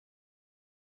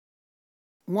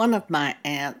One of my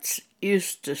aunts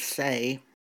used to say,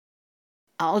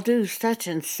 "I'll do such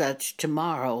and such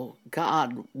tomorrow,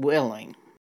 God willing."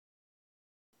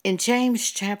 In James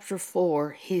chapter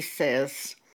 4, he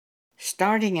says,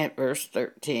 starting at verse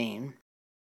 13,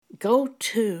 "Go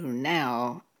to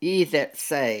now, ye that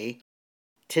say,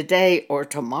 today or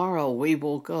tomorrow we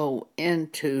will go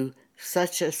into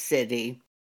such a city,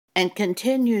 and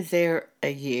continue there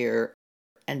a year,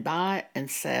 and buy and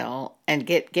sell, and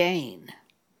get gain.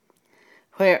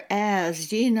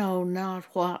 Whereas ye know not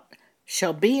what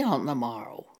shall be on the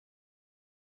morrow.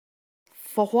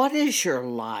 For what is your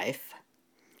life?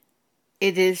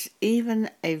 It is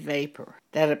even a vapour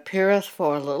that appeareth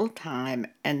for a little time,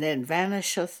 and then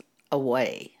vanisheth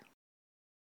away.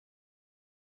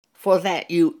 For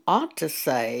that you ought to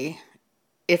say,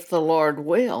 if the Lord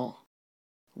will,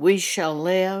 we shall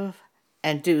live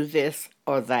and do this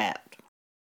or that.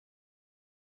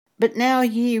 But now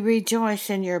ye rejoice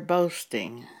in your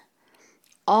boasting.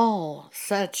 All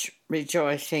such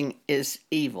rejoicing is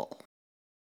evil.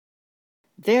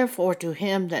 Therefore to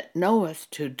him that knoweth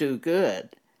to do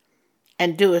good,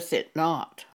 and doeth it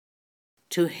not,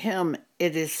 to him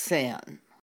it is sin.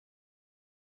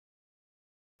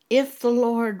 If the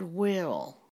Lord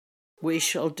will, we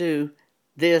shall do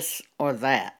this or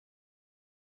that."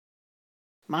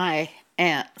 My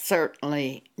aunt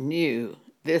certainly knew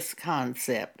this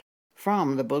concept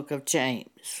from the book of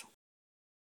James.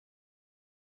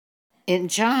 In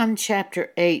John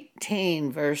chapter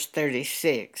 18, verse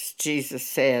 36, Jesus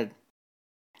said,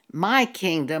 "My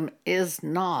kingdom is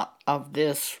not of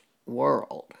this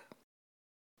world.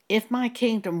 If my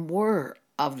kingdom were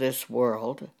of this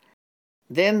world,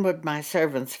 then would my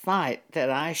servants fight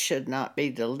that I should not be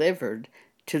delivered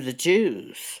to the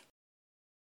Jews.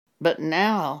 But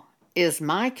now is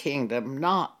my kingdom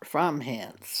not from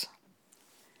hence."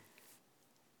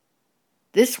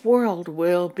 This world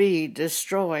will be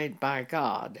destroyed by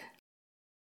God.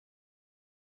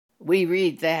 We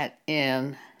read that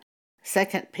in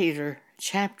 2 Peter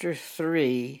chapter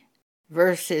 3,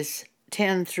 verses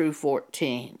 10 through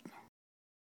 14.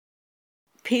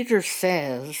 Peter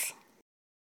says,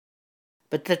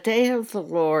 "But the day of the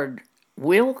Lord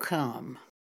will come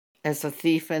as a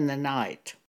thief in the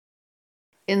night,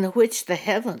 in the which the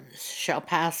heavens shall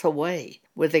pass away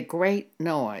with a great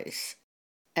noise,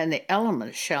 and the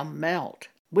elements shall melt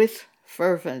with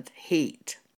fervent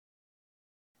heat.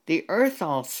 The earth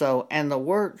also and the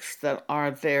works that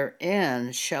are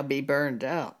therein shall be burned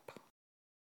up.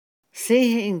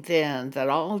 Seeing then that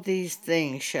all these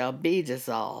things shall be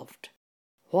dissolved,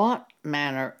 what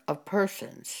manner of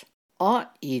persons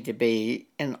ought ye to be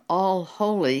in all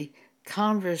holy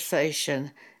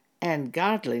conversation and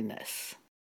godliness,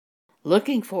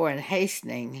 looking for and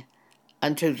hastening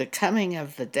unto the coming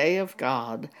of the day of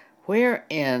God,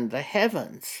 wherein the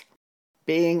heavens,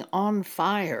 being on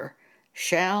fire,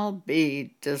 shall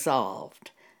be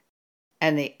dissolved,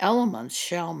 and the elements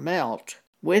shall melt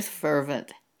with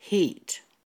fervent heat.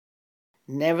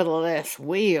 Nevertheless,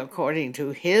 we, according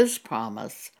to his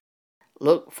promise,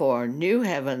 look for new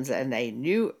heavens and a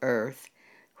new earth,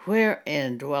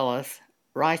 wherein dwelleth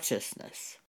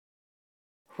righteousness.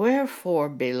 Wherefore,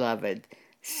 beloved,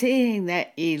 seeing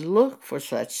that ye look for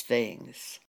such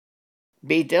things,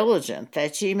 be diligent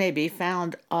that ye may be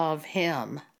found of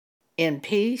him in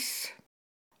peace,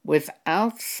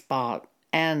 without spot,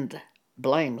 and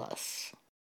blameless."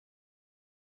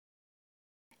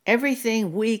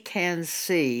 Everything we can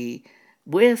see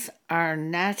with our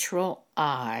natural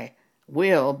eye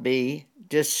will be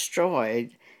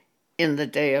destroyed in the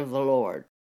day of the Lord,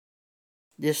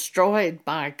 destroyed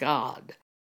by God.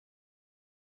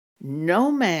 No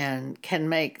man can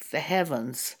make the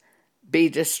heavens be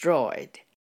destroyed.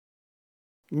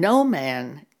 No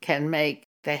man can make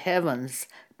the heavens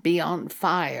be on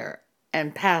fire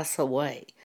and pass away.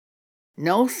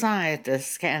 No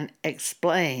scientist can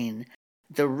explain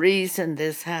the reason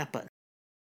this happened.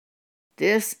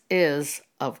 This is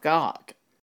of God,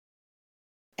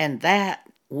 and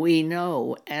that we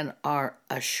know and are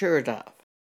assured of.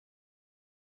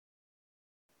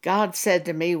 God said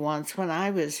to me once when I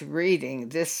was reading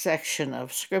this section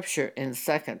of Scripture in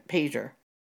 2 Peter,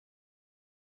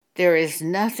 "There is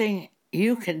nothing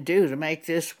you can do to make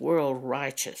this world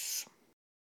righteous.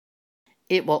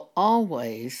 It will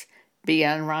always be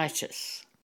unrighteous."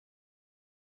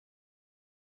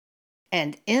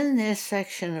 And in this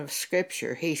section of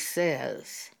Scripture, he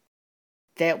says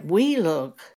that we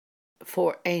look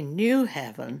for a new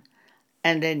heaven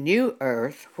and a new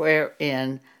earth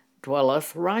wherein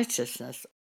dwelleth righteousness,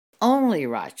 only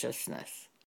righteousness.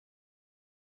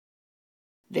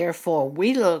 Therefore,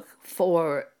 we look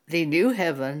for the new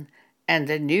heaven and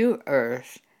the new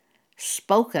earth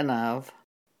spoken of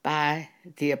by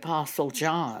the Apostle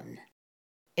John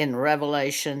in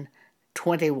Revelation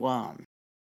 21.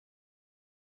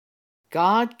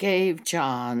 God gave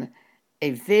John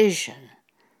a vision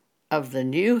of the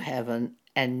new heaven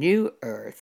and new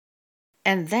earth,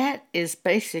 and that is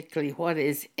basically what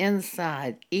is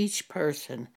inside each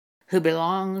person who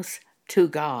belongs to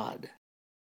God.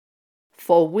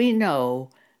 For we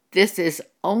know this is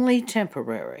only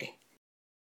temporary.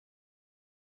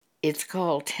 It's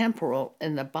called temporal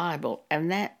in the Bible, and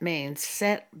that means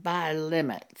set by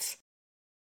limits.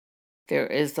 There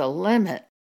is a limit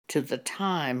to the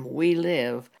time we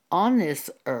live on this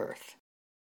earth.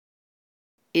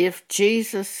 If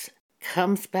Jesus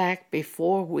comes back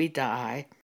before we die,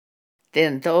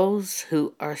 then those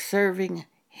who are serving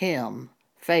him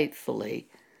faithfully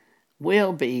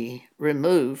will be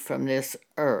removed from this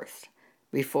earth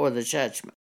before the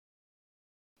judgment.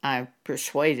 I'm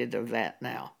persuaded of that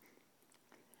now.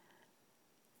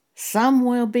 Some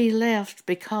will be left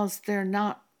because they're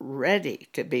not ready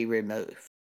to be removed.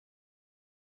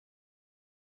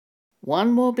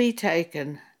 One will be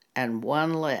taken and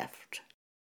one left.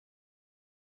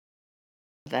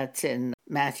 That's in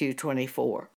Matthew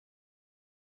 24.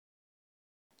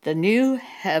 The new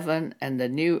heaven and the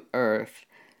new earth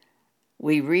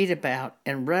we read about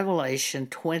in Revelation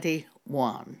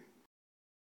 21.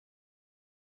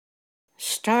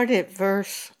 Start at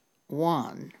verse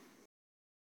 1.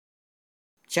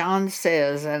 John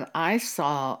says, "And I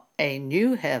saw a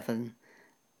new heaven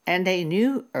and a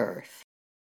new earth.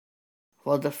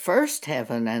 For the first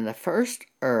heaven and the first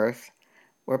earth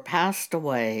were passed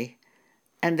away,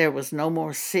 and there was no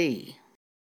more sea.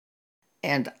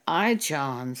 And I,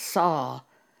 John, saw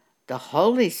the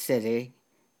holy city,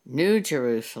 New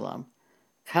Jerusalem,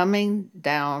 coming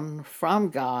down from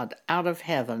God out of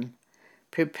heaven,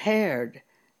 prepared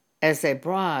as a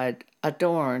bride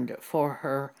adorned for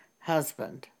her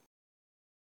husband.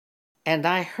 And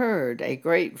I heard a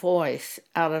great voice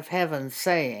out of heaven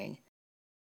saying,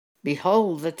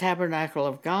 Behold, the tabernacle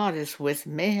of God is with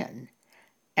men,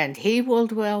 and he will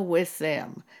dwell with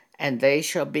them, and they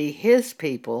shall be his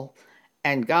people,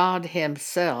 and God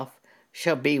himself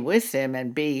shall be with them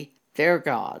and be their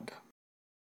God.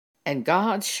 And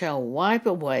God shall wipe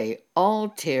away all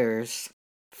tears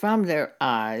from their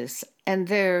eyes, and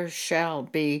there shall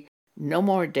be no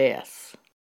more death,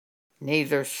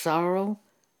 neither sorrow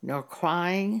nor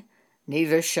crying,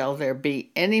 neither shall there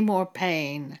be any more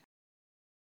pain,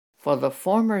 for the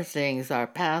former things are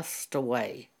passed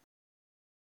away.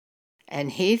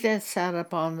 And he that sat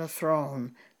upon the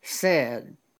throne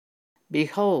said,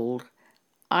 Behold,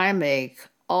 I make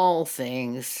all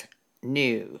things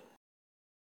new."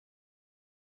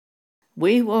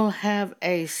 We will have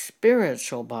a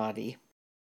spiritual body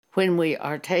when we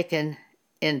are taken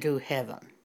into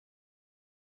heaven.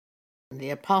 The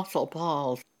Apostle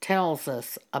Paul tells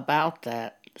us about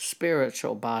that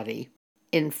spiritual body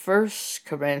in 1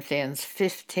 Corinthians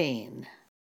 15.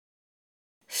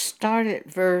 Start at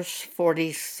verse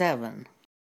 47.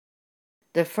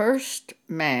 The first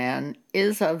man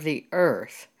is of the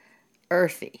earth,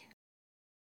 earthy.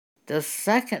 The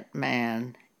second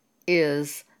man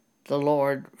is the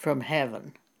Lord from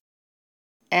heaven.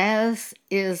 As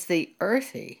is the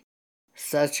earthy,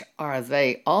 such are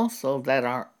they also that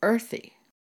are earthy.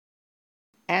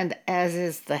 And as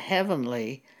is the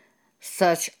heavenly,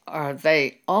 such are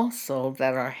they also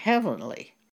that are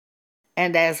heavenly.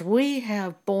 And as we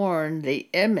have borne the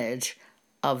image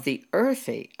of the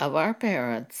earthy of our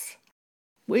parents,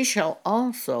 we shall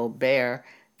also bear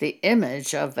the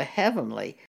image of the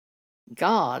heavenly.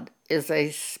 God is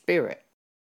a spirit.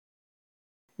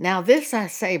 Now this I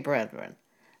say, brethren,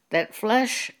 that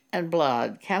flesh and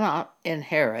blood cannot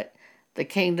inherit the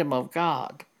kingdom of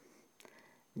God,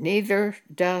 neither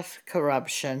doth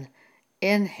corruption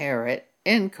inherit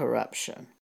incorruption.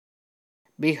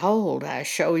 Behold, I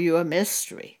show you a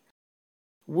mystery.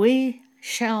 We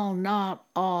shall not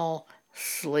all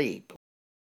sleep.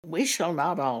 We shall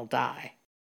not all die,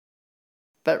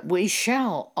 but we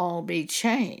shall all be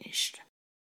changed.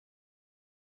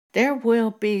 There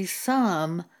will be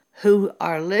some who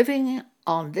are living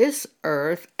on this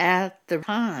earth at the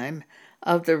time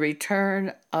of the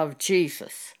return of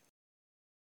Jesus.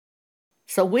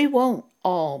 So we won't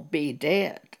all be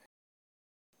dead.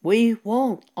 We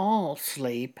won't all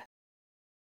sleep.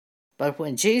 But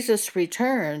when Jesus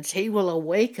returns, he will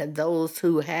awaken those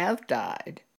who have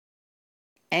died,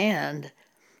 and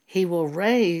he will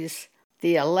raise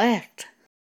the elect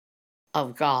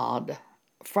of God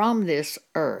from this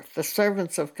earth, the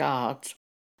servants of God,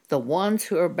 the ones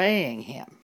who are obeying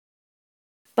him.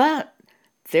 But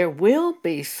there will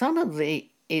be some of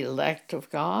the elect of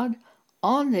God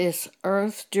on this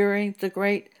earth during the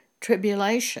Great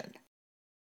Tribulation.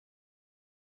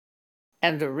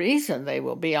 And the reason they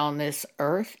will be on this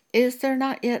earth is they're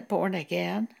not yet born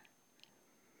again.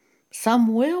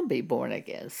 Some will be born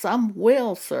again. Some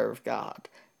will serve God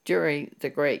during the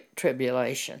Great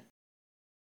Tribulation.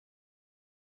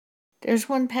 There's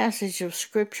one passage of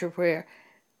Scripture where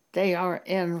they are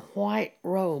in white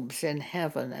robes in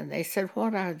heaven, and they said,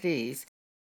 "What are these?"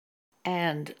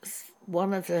 And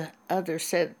one of the others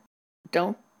said,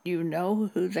 "Don't you know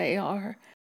who they are?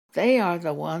 They are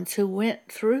the ones who went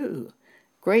through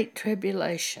Great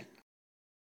Tribulation."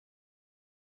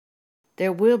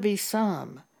 There will be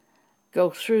some go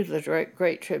through the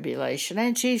Great Tribulation.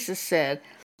 And Jesus said,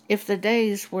 if the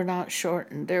days were not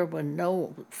shortened, there would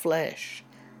no flesh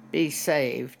be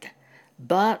saved.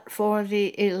 But for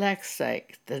the elect's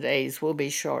sake, the days will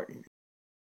be shortened.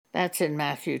 That's in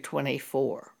Matthew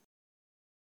 24.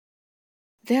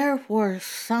 There were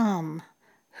some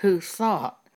who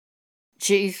thought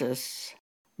Jesus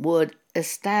would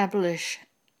establish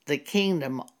the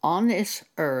kingdom on this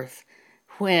earth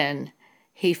when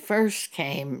he first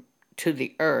came to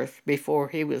the earth before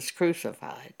he was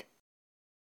crucified.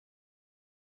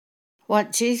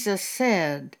 What Jesus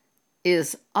said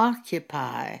is,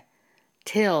 "Occupy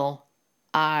till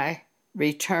I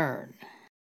return."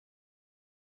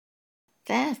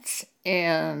 That's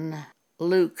in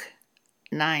Luke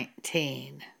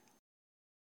 19.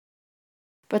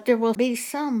 But there will be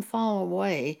some fall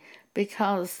away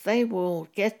because they will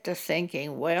get to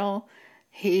thinking, well,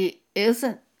 he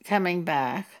isn't coming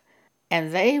back,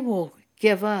 and they will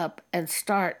give up and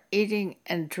start eating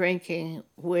and drinking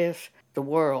with the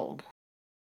world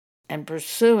and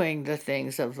pursuing the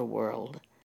things of the world,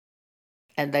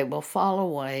 and they will fall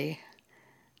away.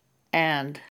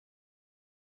 And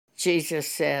Jesus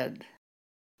said,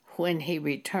 when he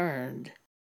returned,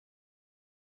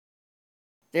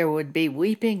 there would be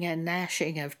weeping and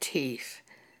gnashing of teeth,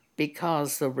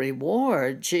 because the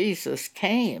reward, Jesus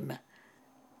came,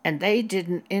 and they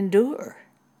didn't endure.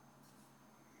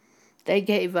 They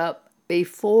gave up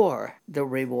before the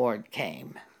reward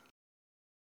came.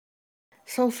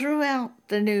 So throughout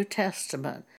the New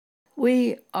Testament,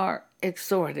 we are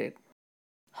exhorted,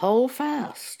 hold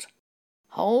fast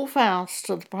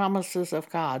to the promises of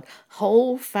God,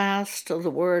 hold fast to the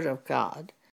Word of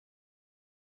God.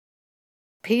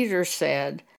 Peter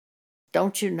said,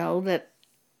 don't you know that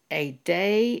a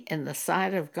day in the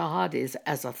sight of God is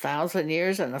as 1,000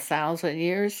 years, and 1,000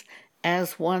 years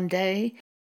as one day?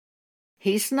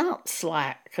 He's not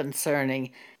slack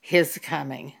concerning his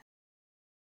coming.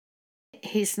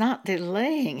 He's not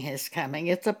delaying his coming.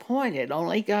 It's appointed.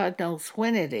 Only God knows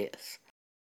when it is.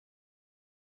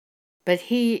 But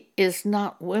he is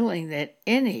not willing that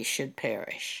any should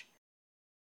perish.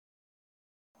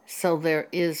 So there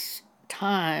is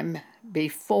time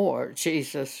before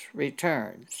Jesus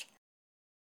returns.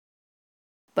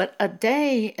 But a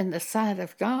day in the sight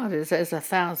of God is as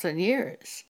 1,000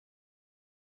 years.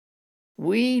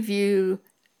 We view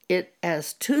it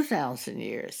as 2,000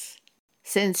 years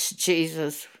since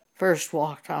Jesus first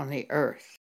walked on the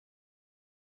earth.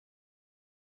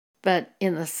 But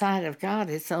in the sight of God,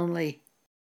 it's only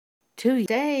 2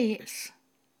 days.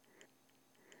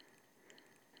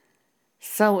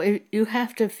 So you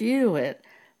have to view it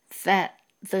that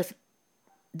the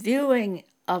viewing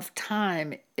of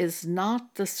time is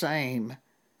not the same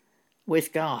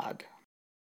with God.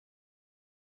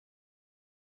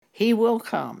 He will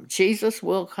come. Jesus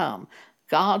will come.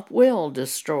 God will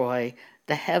destroy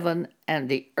the heaven and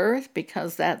the earth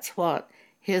because that's what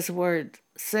his word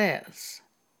says.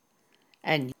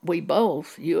 And we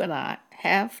both, you and I,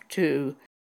 have to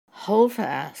hold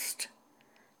fast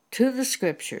to the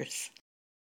Scriptures.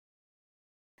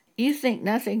 You think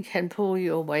nothing can pull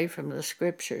you away from the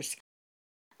Scriptures.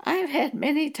 I've had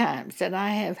many times that I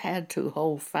have had to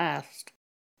hold fast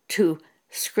to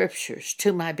Scriptures,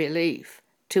 to my belief,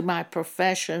 to my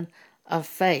profession of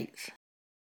faith.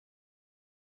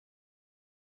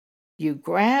 You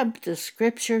grab the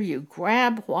Scripture, you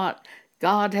grab what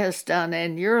God has done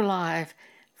in your life,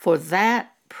 for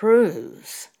that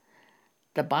proves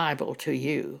the Bible to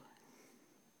you.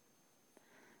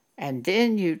 And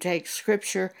then you take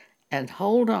Scripture and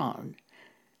hold on,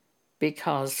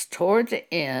 because toward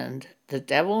the end, the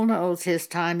devil knows his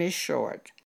time is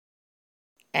short,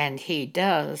 and he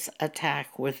does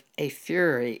attack with a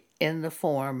fury in the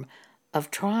form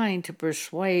of trying to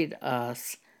persuade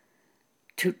us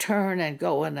to turn and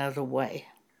go another way.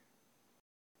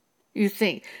 You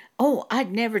think, oh,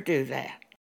 I'd never do that.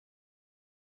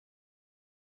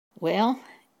 Well,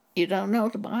 you don't know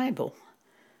the Bible.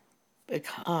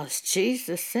 Because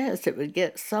Jesus says it would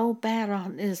get so bad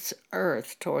on this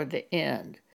earth toward the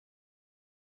end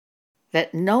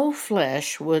that no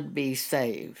flesh would be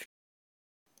saved,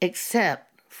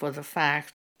 except for the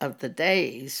fact of the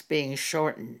days being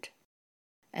shortened.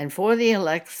 And for the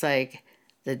elect's sake,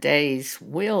 the days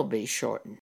will be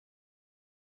shortened.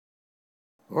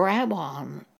 Grab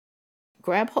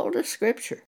hold of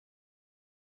Scripture.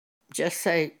 Just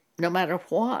say, no matter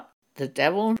what the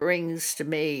devil brings to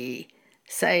me,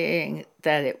 saying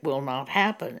that it will not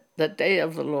happen, the day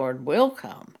of the Lord will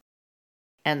come,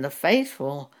 and the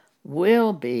faithful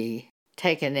will be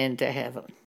taken into heaven.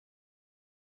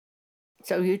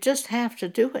 So you just have to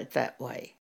do it that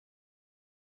way.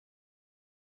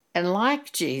 And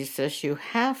like Jesus, you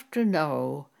have to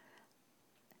know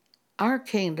our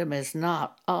kingdom is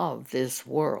not of this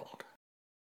world.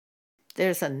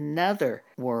 There's another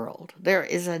world. There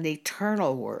is an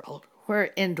eternal world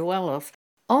wherein dwelleth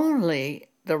only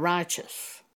the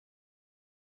righteous.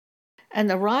 And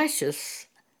the righteous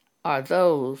are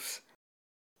those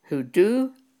who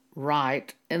do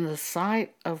right in the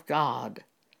sight of God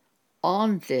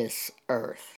on this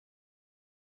earth.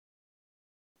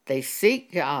 They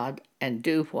seek God and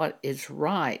do what is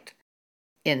right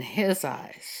in His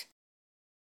eyes.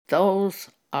 Those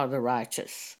are the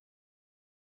righteous.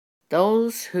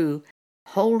 Those who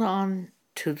hold on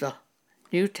to the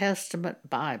New Testament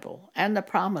Bible and the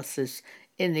promises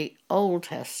in the Old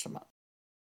Testament.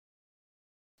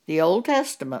 The Old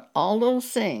Testament, all those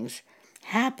things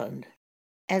happened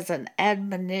as an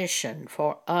admonition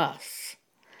for us,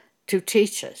 to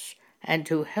teach us and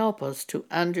to help us to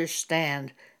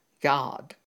understand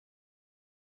God.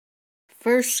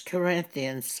 1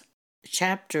 Corinthians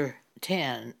chapter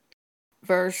 10,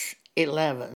 verse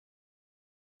 11.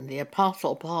 The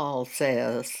Apostle Paul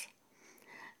says,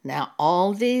 "Now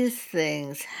all these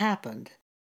things happened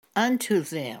unto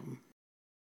them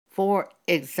for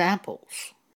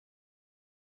examples,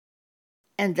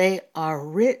 and they are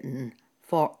written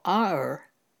for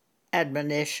our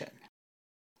admonition,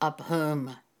 of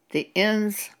whom the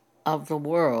ends of the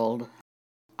world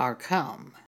are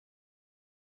come."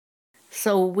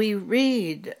 So we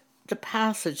read the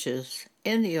passages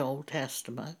in the Old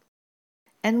Testament,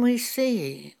 and we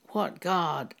see what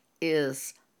God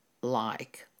is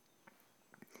like.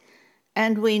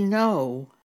 And we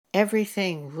know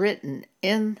everything written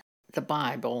in the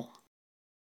Bible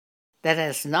that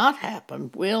has not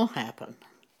happened will happen,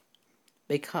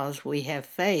 because we have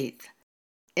faith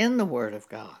in the Word of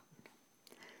God.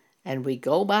 And we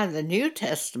go by the New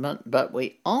Testament, but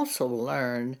we also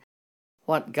learn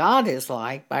what God is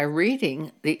like by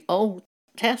reading the Old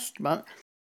Testament.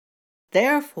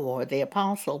 Therefore, the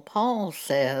Apostle Paul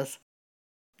says,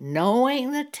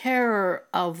 knowing the terror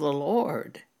of the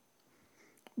Lord,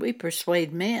 we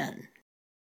persuade men.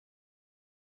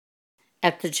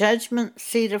 At the judgment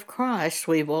seat of Christ,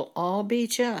 we will all be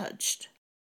judged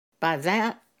by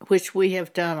that which we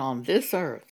have done on this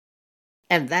earth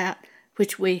and that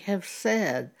which we have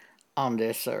said on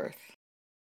this earth.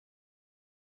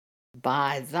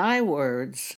 By thy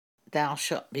words thou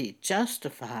shalt be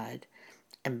justified,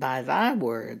 and by thy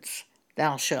words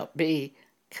thou shalt be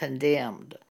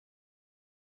condemned.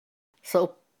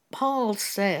 So Paul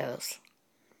says,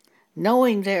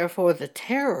 knowing therefore the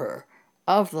terror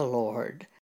of the Lord,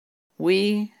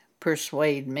 we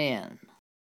persuade men.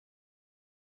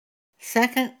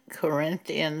 2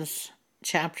 Corinthians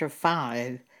chapter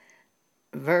 5,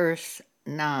 verse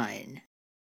 9.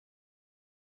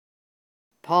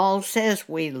 Paul says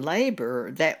we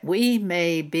labor that we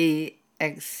may be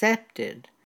accepted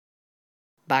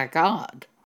by God.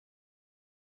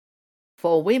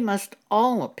 For we must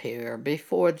all appear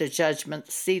before the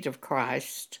judgment seat of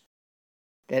Christ,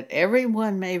 that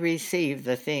everyone may receive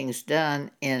the things done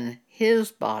in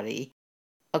his body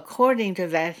according to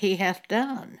that he hath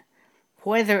done,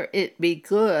 whether it be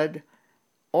good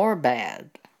or bad.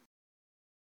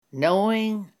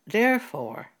 Knowing,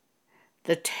 therefore,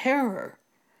 the terror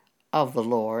of the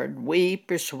Lord, we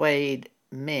persuade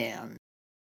men.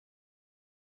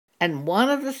 And one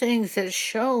of the things that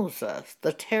shows us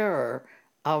the terror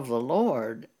of the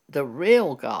Lord, the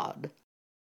real God,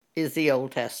 is the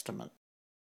Old Testament.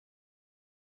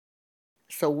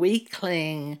 So we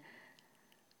cling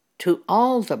to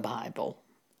all the Bible,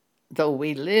 though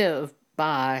we live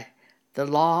by the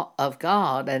law of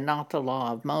God and not the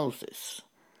law of Moses.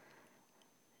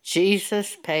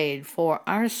 Jesus paid for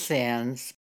our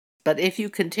sins, but if you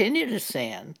continue to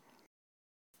sin,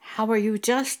 how are you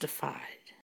justified?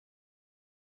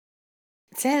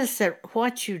 It says that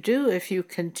what you do if you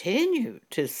continue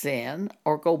to sin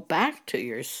or go back to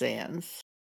your sins,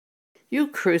 you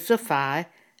crucify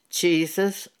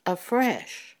Jesus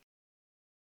afresh.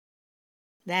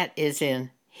 That is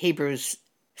in Hebrews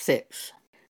 6.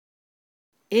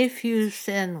 If you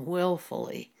sin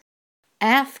willfully,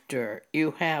 after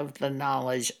you have the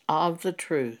knowledge of the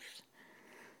truth,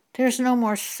 there's no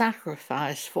more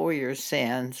sacrifice for your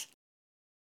sins.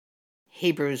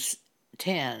 Hebrews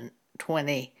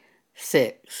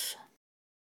 10:26.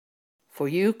 For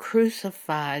you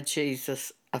crucified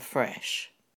Jesus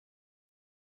afresh.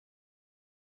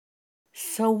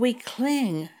 So we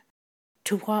cling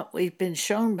to what we've been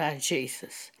shown by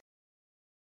Jesus.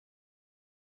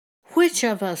 Which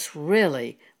of us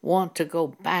really want to go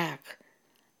back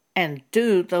and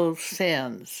do those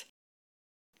sins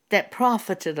that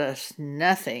profited us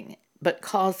nothing but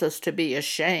caused us to be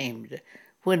ashamed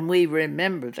when we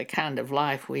remember the kind of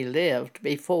life we lived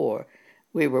before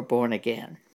we were born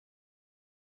again?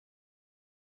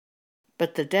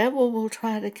 But the devil will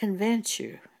try to convince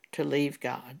you to leave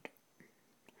God.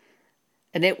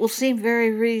 And it will seem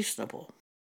very reasonable.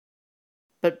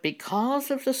 But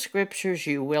because of the scriptures,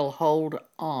 you will hold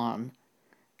on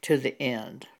to the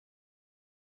end.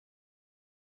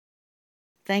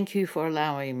 Thank you for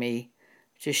allowing me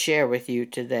to share with you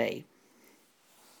today.